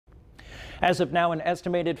As of now, an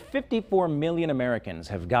estimated 54 million Americans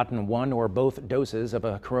have gotten one or both doses of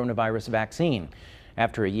a coronavirus vaccine.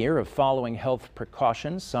 After a year of following health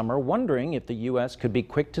precautions, some are wondering if the U.S. could be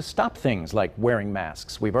quick to stop things like wearing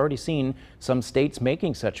masks. We've already seen some states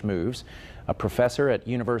making such moves. A professor at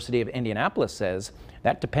University of Indianapolis says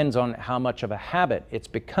that depends on how much of a habit it's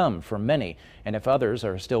become for many and if others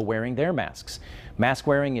are still wearing their masks. Mask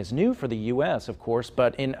wearing is new for the U.S., of course,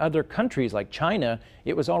 but in other countries like China,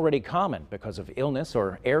 it was already common because of illness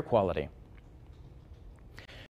or air quality.